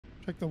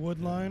Check the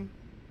wood line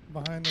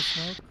behind the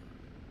smoke.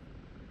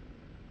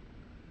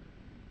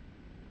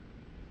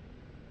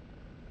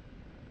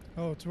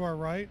 Oh, to our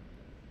right.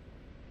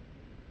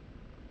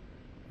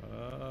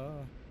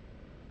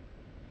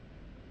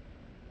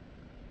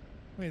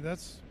 Wait,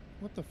 that's...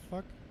 What the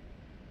fuck?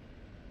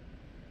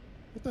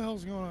 What the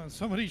hell's going on?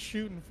 Somebody's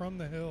shooting from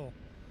the hill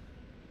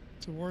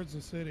towards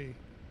the city.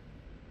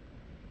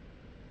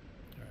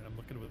 Alright, I'm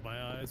looking with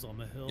my eyes on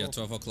the hill. Yeah,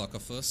 12 o'clock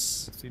of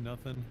us. See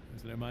nothing.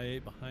 Is it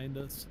MI8 behind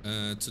us?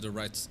 To the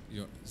right.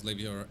 Leave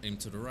your aim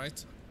to the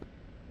right.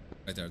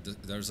 Right there.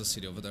 There's a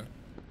city over there.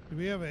 Do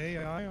we have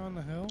AI on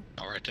the hill?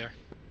 Oh, right there.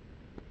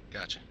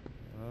 Gotcha.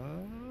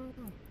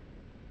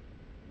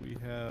 We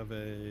have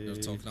a... They're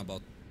talking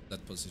about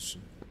that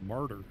position.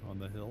 Martyr on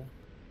the hill.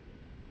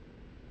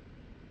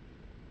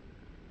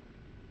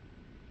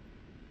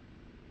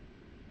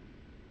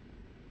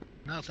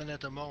 Nothing at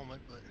the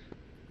moment, but...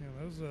 Yeah,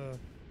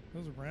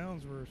 those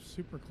rounds were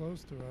super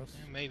close to us.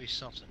 Yeah, maybe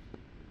something.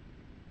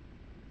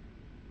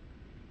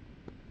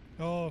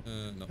 Oh,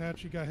 no.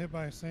 Patch, you got hit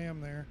by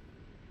Sam there.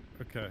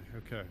 Okay,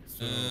 okay.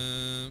 So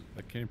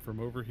that came from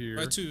over here.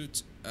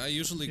 Right I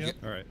usually get.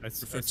 All right, I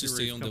prefer to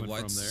stay on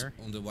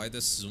the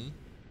widest zoom.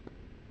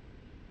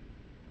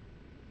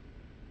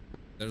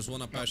 There's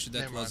one Apache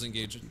that was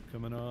engaged.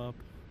 Coming up.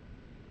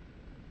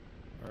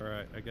 All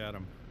right, I got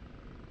him.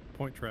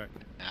 Point track.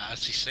 I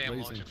see Sam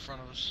launch in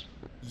front of us.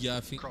 Yeah,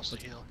 I think across the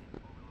hill.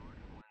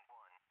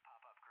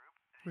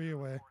 3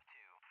 away.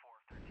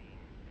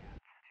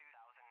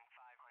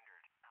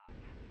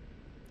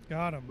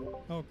 Got him.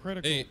 Oh,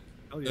 critical. Hey,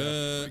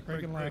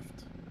 breaking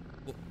left.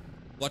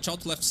 Watch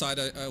out left side.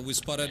 We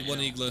spotted one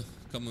eagle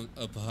coming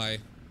up high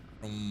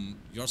from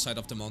your side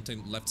of the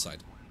mountain, left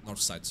side, north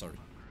side. Sorry.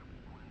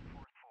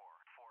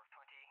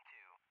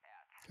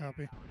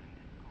 Copy.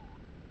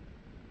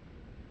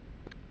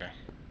 Okay.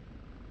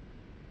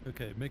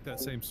 Okay, make that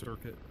same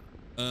circuit.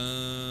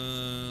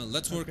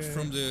 Let's work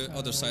from the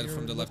other side,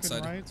 from the left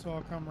side. Right, so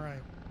I'll come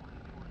right.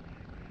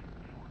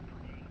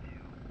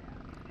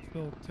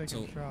 Still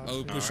taking shots. I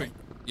will push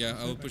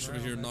I will push over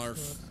here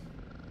north,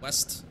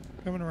 west.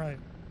 Coming right.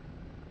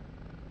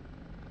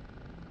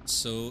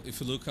 So if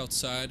you look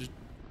outside,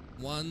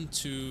 1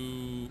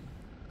 to,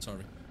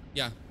 sorry,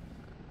 yeah,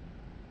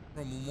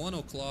 from 1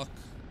 o'clock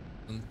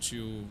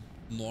until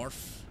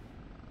north,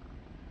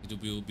 it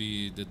will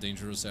be the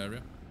dangerous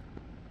area.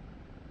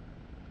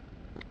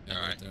 Yeah,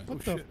 all right. There.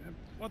 What the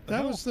that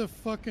hell? was the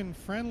fucking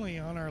friendly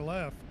on our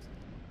left.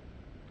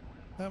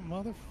 That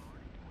mother.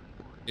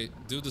 Okay,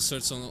 do the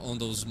search on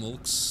those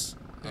smokes.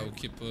 Okay. I will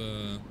keep. Try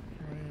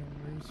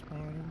and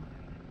respawn him.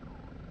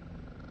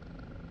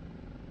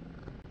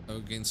 I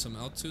will gain some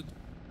altitude.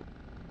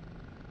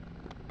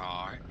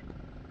 Alright.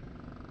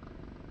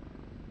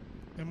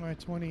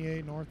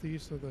 MI-28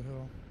 northeast of the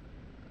hill.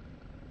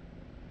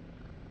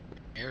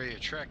 Area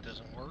track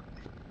doesn't work.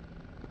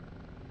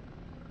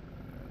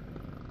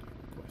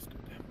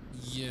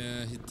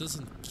 Yeah, it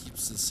doesn't keep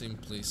the same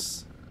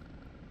place.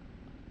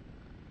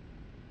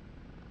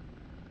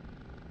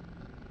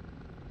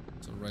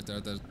 So right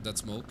there, that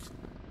smoke.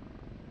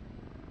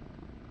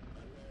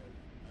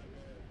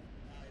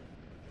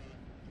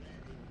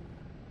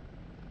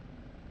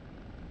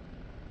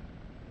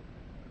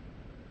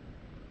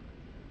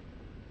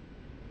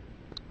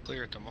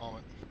 Clear at the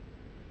moment.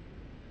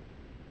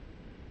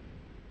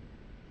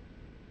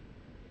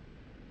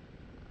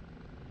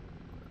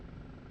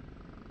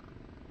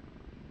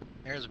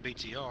 There's a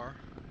BTR.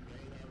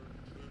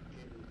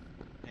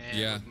 And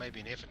yeah.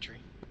 Maybe an infantry.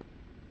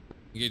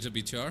 Engage a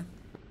BTR.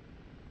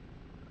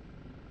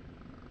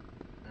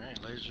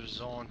 Alright,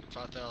 lasers on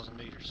 5,000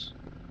 meters.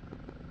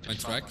 Point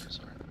track.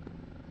 Sorry.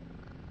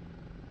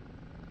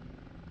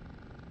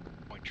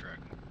 Point track.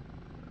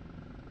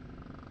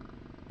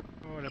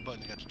 Oh, that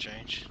button got to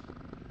change.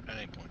 That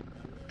ain't point.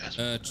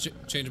 That's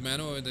Change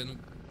manual and then,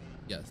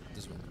 yeah,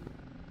 this one.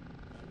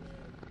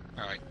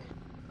 Alright.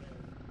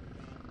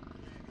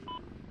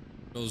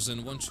 Goes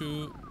in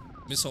 1-2,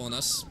 missile on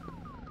us.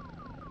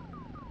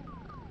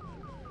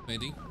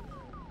 Maybe.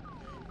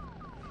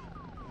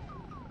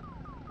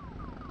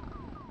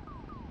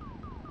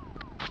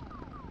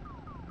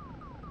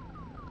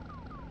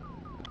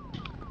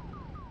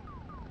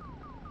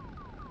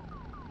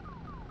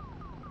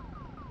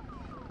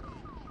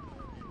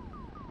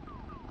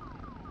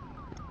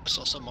 I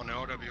saw something on the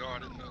RWR, I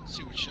didn't know,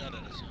 see what shot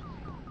at us.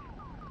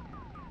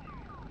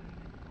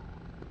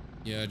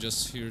 Yeah, I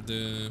just hear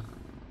the...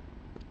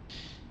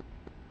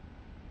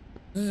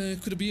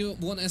 could it be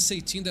one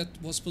S-18 that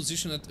was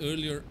positioned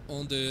earlier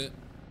on the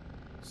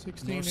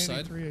north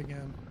side? 1683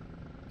 again.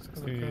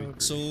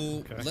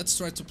 So let's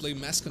try to play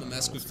mask on a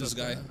mask with this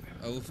guy.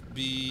 I will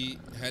be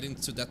heading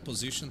to that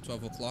position,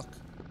 12 o'clock.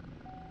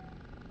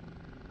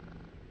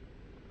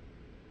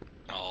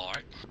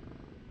 Alright.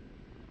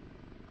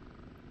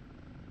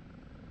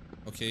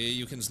 Okay,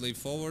 you can slave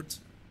forward.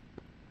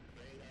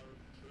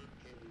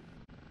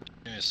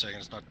 Give me a second,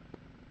 it's not...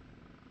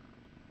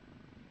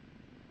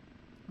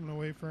 I'm gonna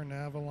wait for an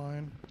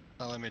Avaline.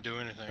 Not let me do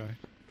anything. Okay.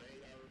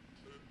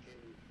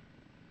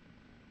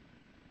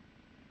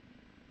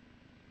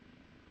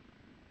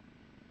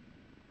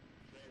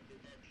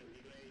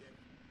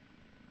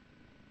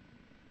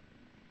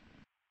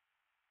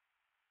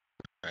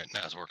 Alright,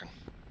 now it's working.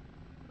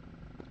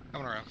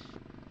 Coming around.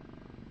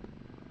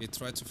 Okay,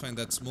 try to find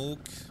that smoke.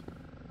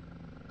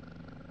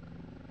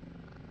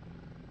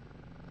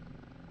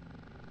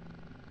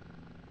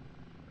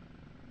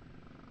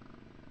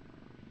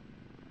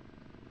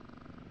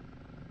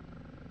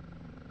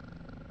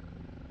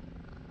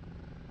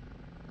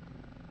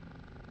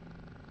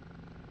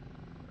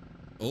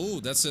 Oh,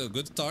 that's a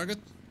good target.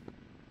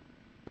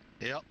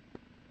 Yep.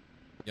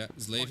 Yeah,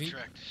 it's leaving. Point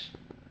tracked.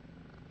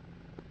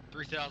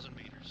 3,000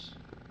 meters.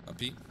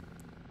 Copy.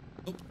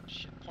 Oh,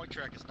 Shit, point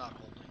track is not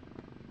holding.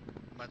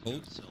 Might as well do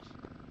Hold. it itself.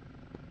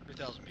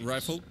 3,000 meters.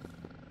 rifle.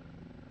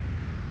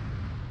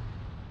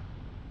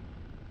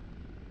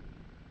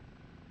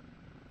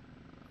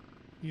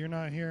 You're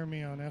not hearing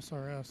me on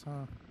SRS,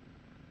 huh?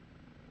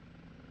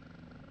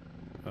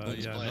 Yeah,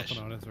 Splash. nothing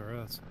on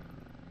SRS.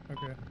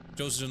 Okay.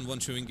 Chosen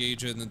want to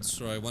engage it and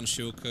destroy one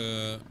shook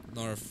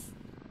north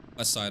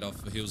west side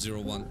of Hill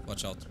 01.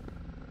 Watch out.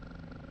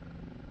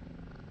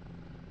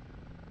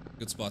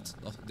 Good spot.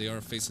 Oh, they are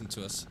facing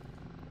to us.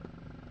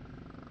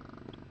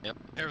 Yep.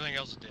 Everything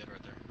else is dead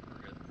right there.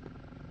 We're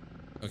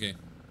good. Okay.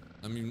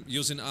 I'm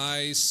using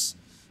ice.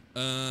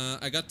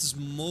 I got the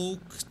smoke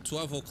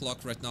 12 o'clock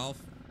right now.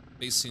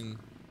 Facing.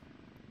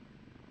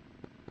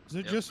 Is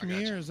it Yep, just I me,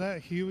 gotcha. or is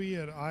that Huey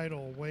at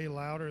idle way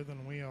louder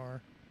than we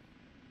are?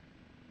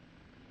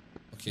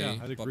 Okay, Yeah,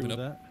 I'd agree popping with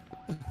up.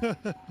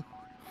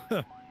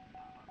 that.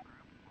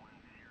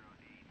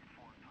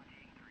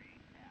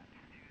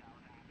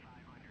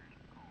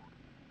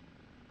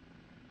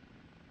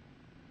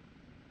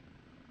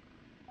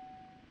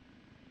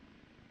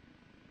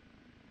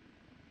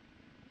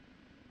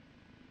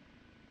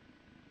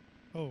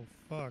 Oh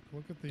fuck!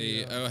 Look at the.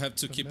 Hey, I have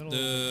to the keep middle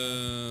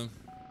the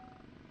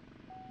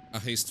a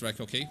haste track,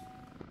 okay?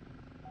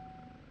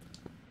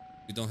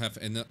 We don't have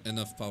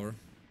enough power.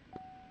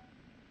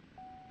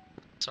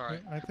 It's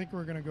alright. I think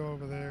we're gonna go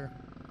over there.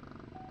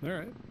 All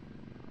right.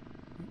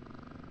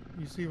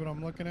 You see what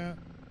I'm looking at?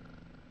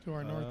 To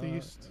our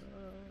northeast.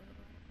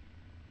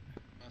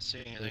 Not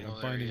seeing I'm anything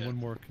over there finding yet. one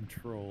more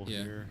control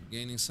Yeah, here.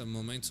 gaining some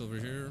moments over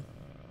here.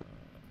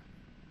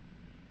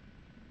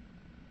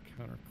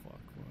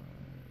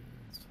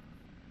 Counterclockwise.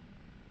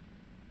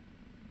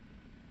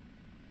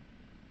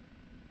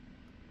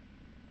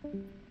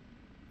 And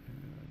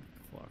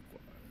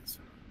clockwise.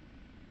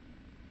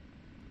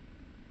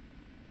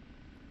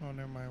 Oh,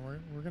 never mind.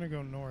 We're gonna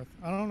go north.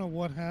 I don't know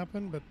what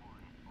happened, but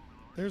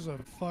there's a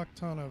fuck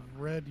ton of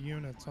red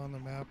units on the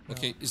map now.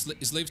 Okay,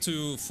 is Lave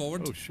to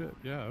forward? Oh shit!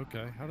 Yeah.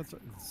 Okay. How does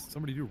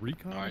somebody do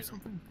recon or Alright.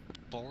 something?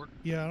 Forward.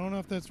 Yeah, I don't know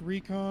if that's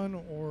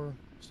recon or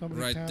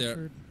somebody Right there.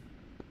 captured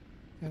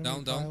enemy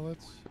Down, down.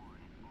 pilots.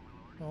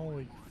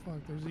 Holy fuck!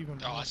 There's even.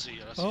 Oh, I more. see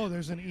it. I see Oh, it.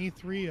 there's an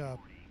E3 up.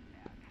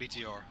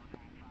 BTR.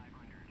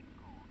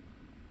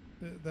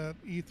 That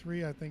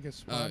E3, I think, is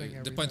spotting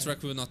everything. the point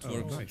track will not Oh,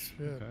 work. nice.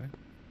 shit. Okay.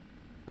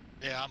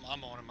 Yeah,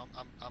 I'm on him.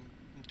 I'm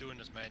doing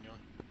this manually.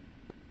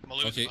 I'm gonna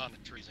lose Okay. him behind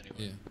the trees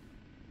anyway.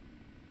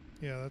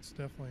 Yeah. Yeah, that's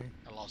definitely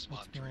I lost him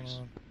what's behind the going trees.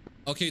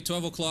 on. Okay,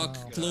 12 o'clock.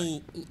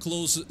 Wow.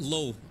 Close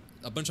low.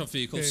 A bunch of Okay,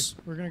 vehicles.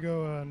 we're gonna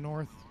go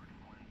north.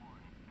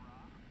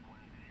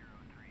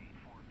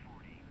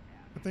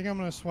 I think I'm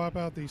gonna swap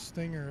out these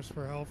Stingers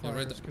for Hellfires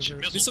right because there.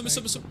 there's Missile, some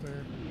missile, tanks up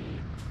there.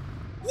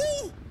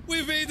 Woo!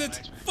 We made it!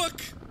 Nice, man.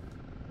 Fuck!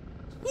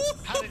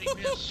 How did he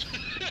miss?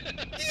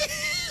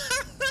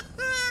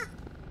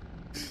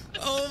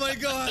 Oh my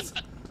god!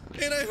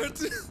 And I heard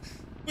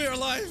we are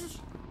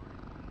alive!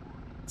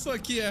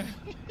 Fuck yeah!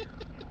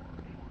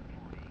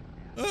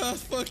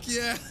 Fuck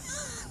yeah!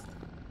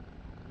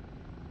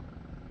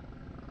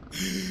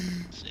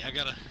 See, I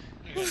gotta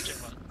check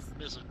my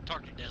missile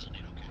target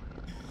designate. Okay,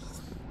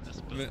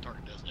 that's the Man.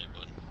 target designate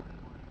button.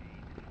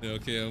 Yeah,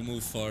 okay, I'll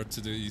move far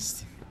to the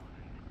east.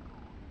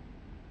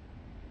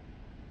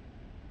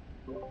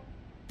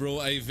 Bro,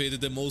 I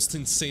evaded the most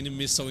insane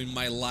missile in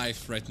my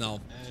life right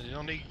now. And you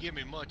don't need to give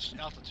me much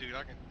altitude.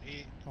 I can.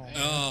 Oh,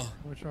 Oh,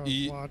 I wish I was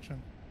E-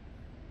 watching.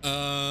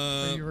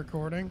 Are you Uh,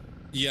 recording?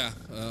 yeah,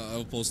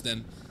 I'll post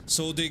then.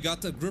 So they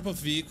got a group of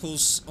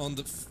vehicles on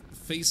the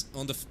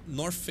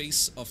north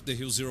face of the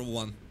Hill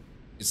 01.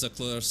 It's a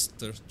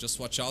cluster. Just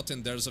watch out,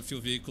 and there's a few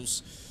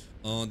vehicles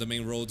on the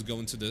main road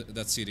going to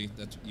that city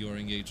that you are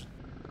engaged.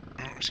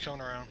 It's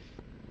coming around.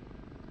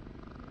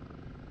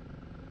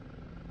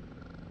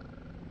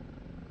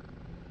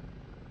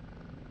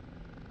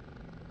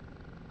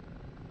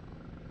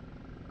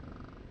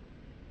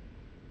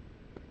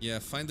 Yeah,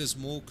 find the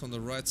smoke on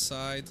the right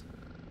side.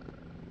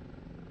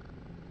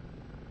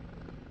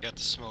 Got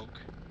the smoke.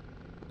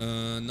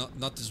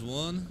 Not this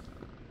one.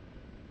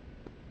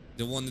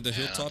 The one in the Yeah,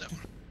 not hilltop. that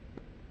one.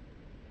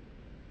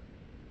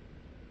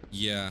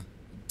 Yeah,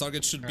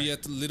 target should be Right.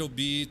 at a little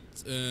bit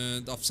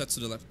offset to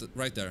the left,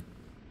 right there,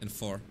 in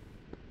 4.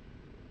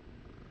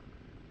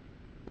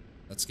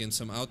 Let's gain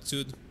some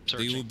altitude. They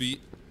will Searching.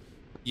 be,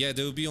 yeah,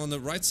 they will be on the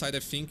right side, I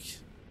think,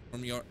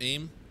 from your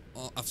aim,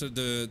 after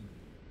the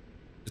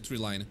tree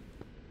line.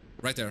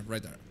 Right there,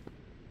 right there.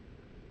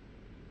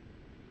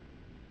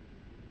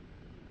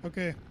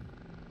 Okay.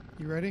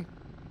 You ready?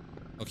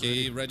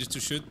 Okay, ready to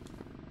shoot.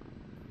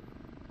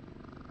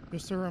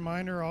 Just a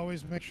reminder,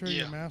 always make sure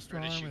your Yeah, master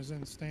ready to arm shoot. is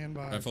in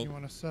standby Rifle. if you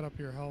want to set up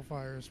your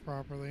hellfires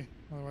properly.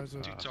 Otherwise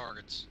it 2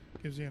 targets.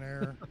 gives you an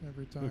error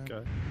every time.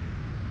 Okay.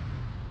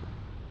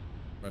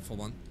 Rifle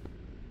 1.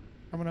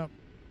 Coming up.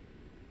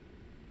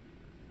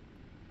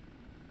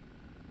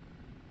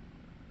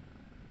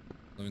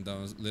 Slowing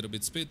down a little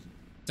bit speed.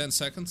 10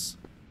 seconds.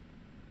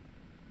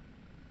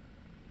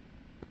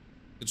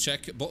 Good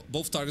check.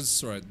 Both targets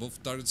destroyed.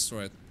 Both targets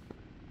destroyed.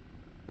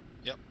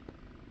 Yep.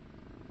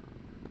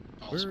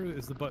 Awesome. Where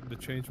is the button to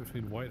change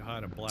between white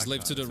hot and black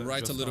Slave hot? to the Is that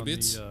right a just little on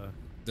bit.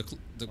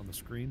 The, on the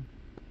screen?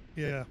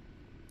 Yeah.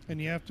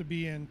 And you have to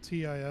be in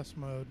TIS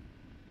mode.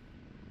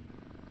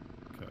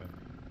 Okay.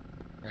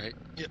 Right.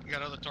 Yep,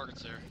 got other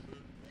targets there.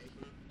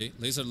 Okay,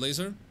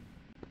 laser.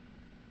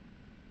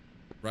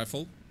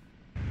 Rifle.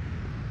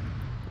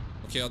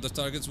 Okay, other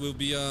targets will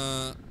be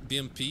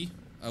BMP.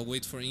 I'll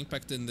wait for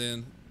impact and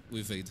then we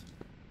evade.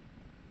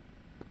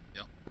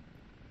 Yep.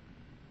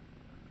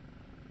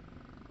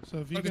 So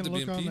if you Target can the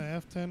look on BMP.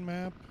 the F10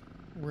 map,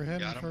 we're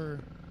heading Got 'em. for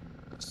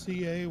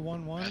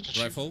CA11. That's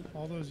a Rifle.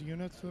 All those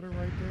units that are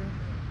right there.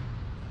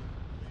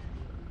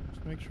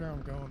 Just make sure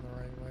I'm going the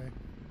right way.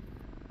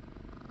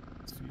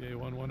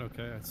 CA11,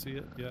 okay, I see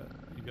it. Yeah,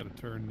 you got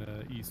to turn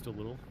east a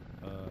little.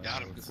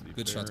 Got him. Let's see,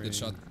 Good shot, good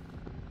shot.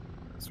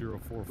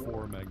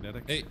 044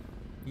 magnetic. Hey,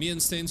 me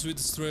and Stains will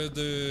destroy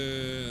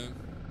the...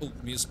 Oh,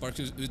 me and Spark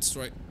will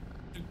destroy...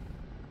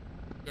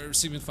 We're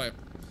receiving fire.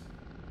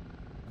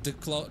 The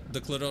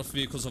clutter of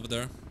vehicles over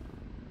there.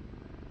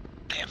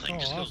 damn thing Oh,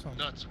 just awesome. goes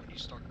nuts when you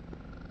start.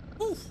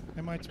 Woo!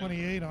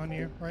 MI28 on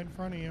you, right in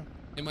front of you.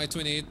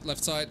 MI28,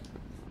 left side.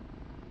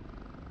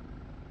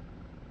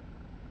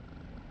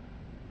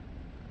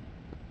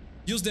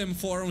 Use them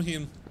 4 on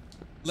him.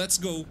 Let's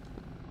go.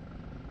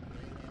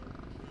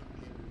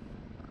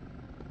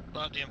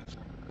 Not the M4.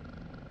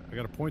 I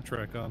got a point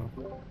track on him.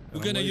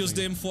 We're gonna use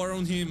them 4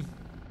 on him.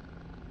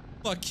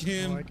 Fuck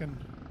him. Oh,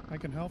 I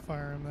can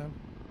hellfire him then.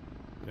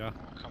 Yeah,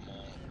 Oh, come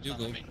on. You Not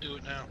go. let me do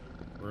it now.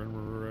 we're in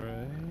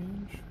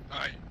range.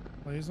 Alright.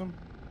 Blaze him.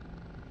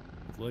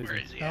 It's laser. Where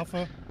is he? at?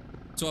 Alpha.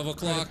 12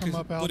 o'clock. come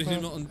up, Put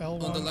him Alpha, on the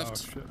L1. Oh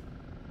left. shit.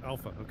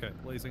 Alpha, okay,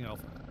 blazing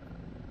alpha.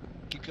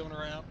 Keep coming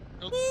around.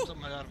 Oh, Woo!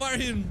 something got him. Fire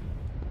him.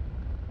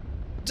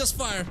 Just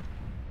fire.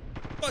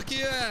 Fuck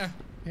yeah.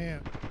 I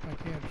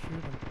can't shoot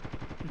him.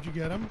 Did you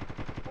get him?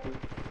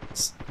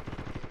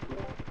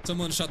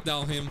 Someone shot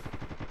down him.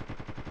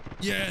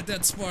 Yeah,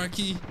 that's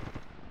Sparky.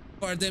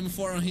 Fire them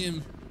 4 on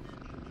him.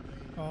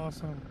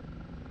 Awesome.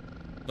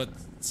 But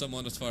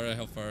someone was fire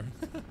hellfire.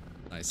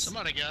 Nice.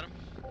 Somebody got him.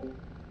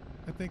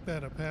 I think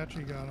that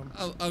Apache got him.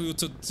 I will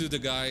talk to the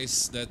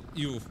guys that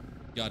you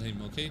got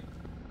him, okay?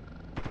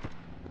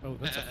 Oh,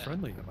 that's a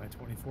friendly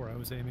MI24 I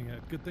was aiming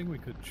at. Good thing we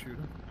couldn't shoot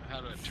him.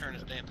 How do I turn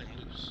this damn thing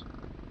loose?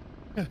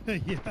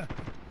 Yeah.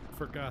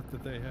 Forgot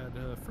that they had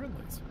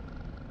friendlies.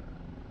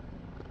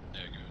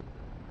 There you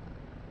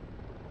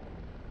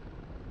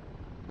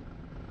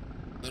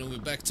go. When we're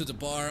back to the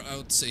bar, I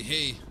would say,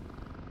 hey,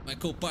 my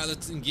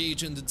co-pilot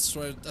engaged and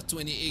destroyed a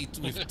 28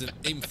 with the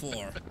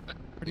M4.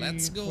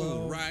 Let's go,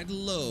 12. ride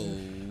low.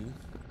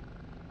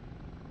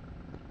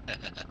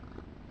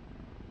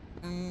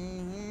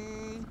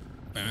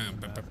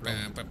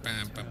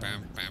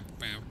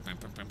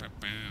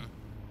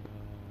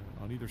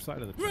 On either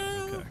side of the track,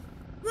 okay.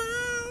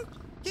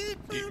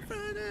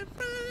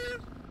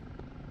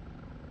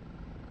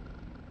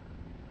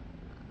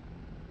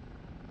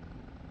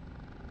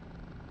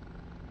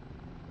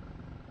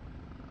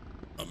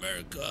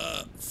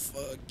 America,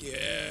 fuck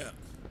yeah.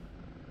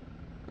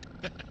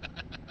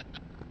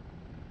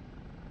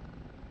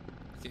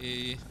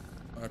 Okay,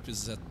 ARP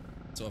is at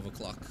 12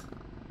 o'clock.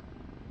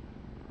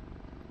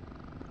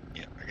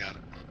 Yeah, I got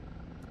it.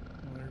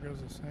 Well, there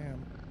goes a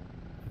Sam.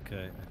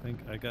 Okay, I think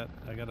I got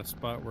a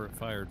spot where it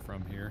fired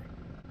from here.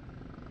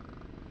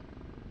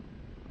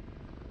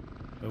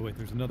 Oh wait,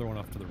 there's another one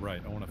off to the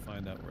right. I want to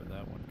find out where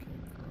that one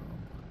came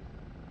from.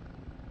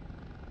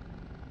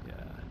 Yeah.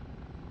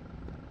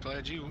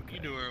 Glad you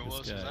knew where it this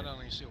was, because I guy. don't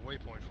even see a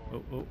waypoint for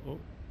it. Oh.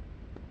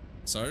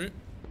 Sorry?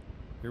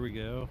 Here we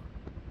go.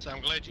 So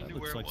I'm glad you That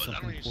knew where looks it like was. I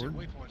don't something even see a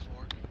important. waypoint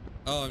for it.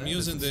 Oh, I'm That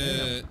using is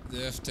the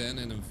F10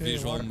 and a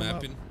visual lock 'em up.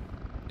 mapping.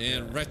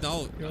 And right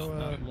now,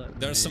 Go,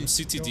 there's some Go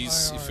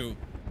CTDs if IR. you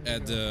There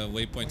you add go. the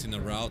waypoint in a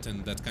route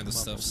and that kind of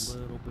Come up stuff. a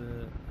little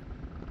bit.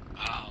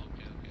 Ah,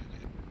 okay.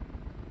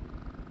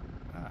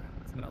 Ah,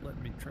 it's not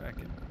letting me track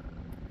it.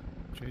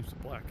 Change to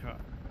black hot.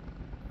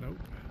 Nope.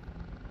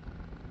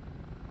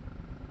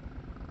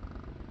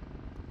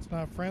 It's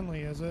not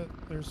friendly, is it?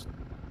 There's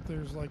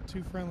like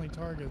 2 friendly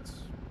targets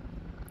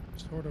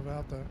sort of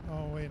out there.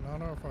 Oh wait,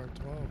 not off our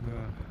 12.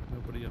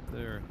 Nobody up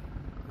there.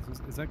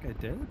 Is that guy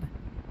dead?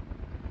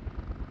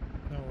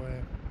 No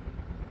way.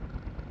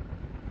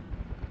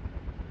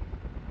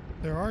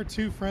 There are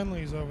 2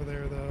 friendlies over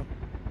there though.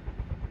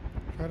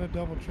 Try to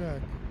double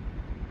check.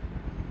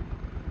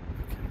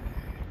 Okay.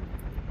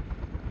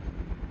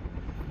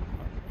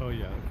 Oh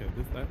yeah, okay.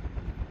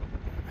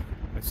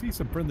 I I see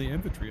some friendly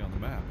infantry on the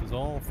map. Does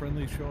all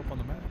friendlies show up on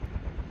the map?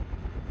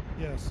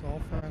 Yes,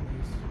 all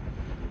friendlies.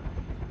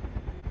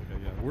 Okay,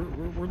 yeah,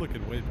 we're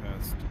looking way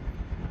past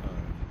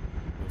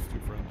those two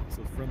friendlies.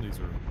 Those friendlies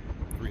are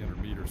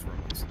 300 meters from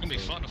us. It's gonna be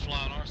fun to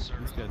fly on our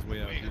server. These guys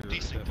way out here.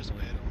 Desync this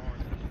bad on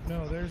ours.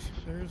 No, there's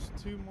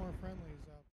 2 more friendlies.